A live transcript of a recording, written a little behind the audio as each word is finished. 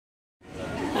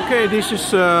Okay, this is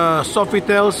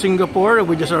Sofitel, Singapore.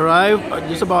 We just arrived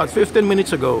just about 15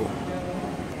 minutes ago.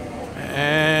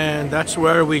 And that's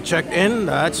where we checked in.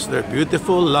 That's the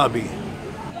beautiful lobby.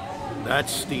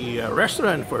 That's the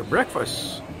restaurant for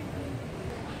breakfast.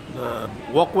 The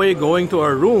walkway going to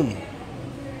our room.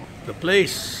 The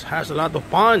place has a lot of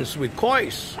ponds with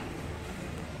kois.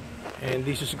 And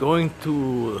this is going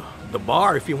to the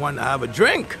bar if you want to have a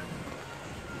drink.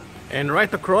 And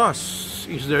right across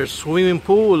is their swimming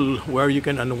pool where you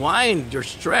can unwind your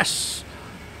stress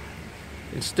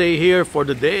and stay here for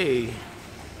the day.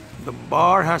 The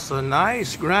bar has a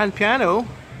nice grand piano.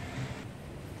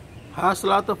 Has a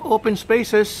lot of open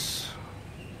spaces.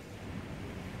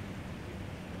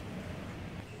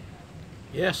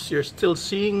 Yes, you're still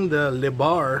seeing the Le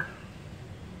Bar.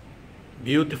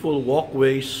 Beautiful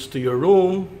walkways to your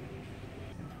room.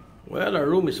 Well, our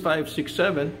room is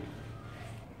 567.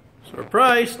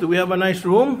 Surprise! Do we have a nice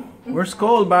room? Where's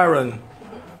Cole, Baron?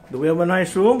 Do we have a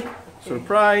nice room?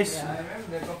 Surprise!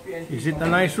 Is it a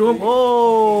nice room?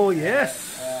 Oh,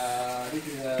 yes!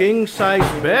 King size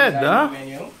bed, huh?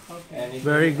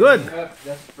 Very good.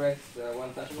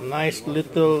 Nice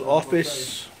little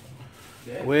office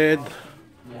with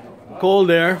Cole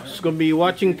there. He's gonna be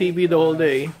watching TV the whole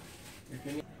day.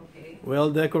 Well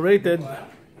decorated.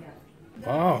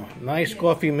 Wow, nice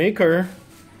coffee maker.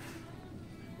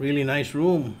 Really nice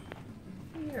room.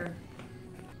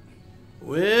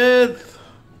 With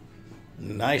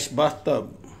nice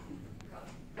bathtub.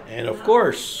 And of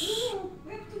course,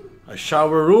 a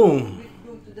shower room.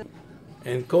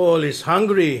 And Cole is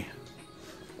hungry.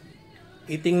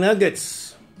 Eating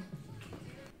nuggets.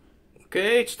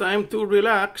 Okay, it's time to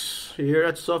relax here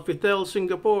at Sofitel,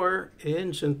 Singapore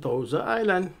in Sentosa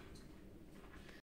Island.